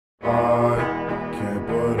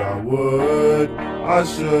would. I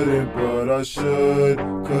shouldn't, but I should,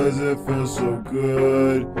 'cause it feels so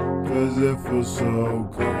good, 'cause it feels so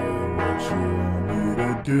good. What you want me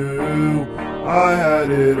to do? I had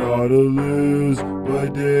it all to lose,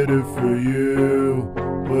 but did it for you,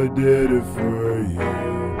 but did it for you.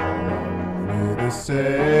 All I wanted to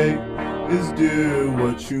say is do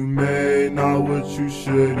what you may, not what you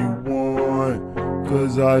should, you want,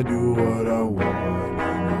 'cause I do what I want, you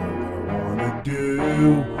know what I wanna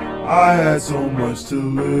do. I had so much to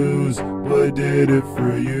lose, but did it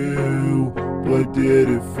for you, but did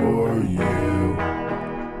it for you.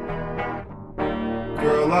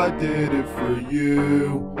 Girl, I did it for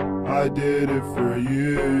you, I did it for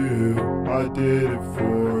you, I did it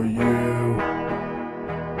for you.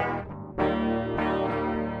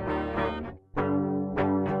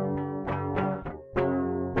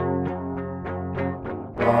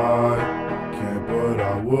 I can't, but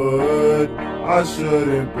I would. I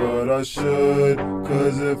shouldn't, but I should,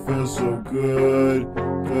 'cause it feels so good,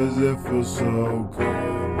 'cause it feels so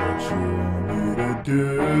good. What you want me to do?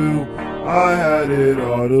 I had it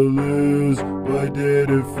all to lose, but did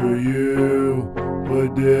it for you, but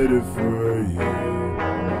did it for you.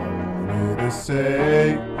 All I wanted to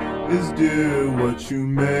say is do what you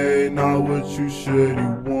may, not what you should,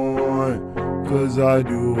 you want, 'cause I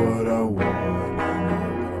do what I want, you know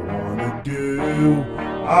what I wanna do.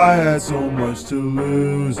 I had so much to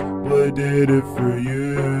lose, but did it for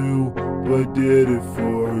you, but did it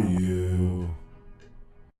for you.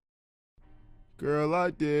 Girl, I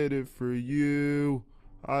did it for you,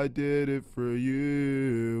 I did it for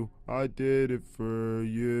you, I did it for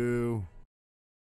you.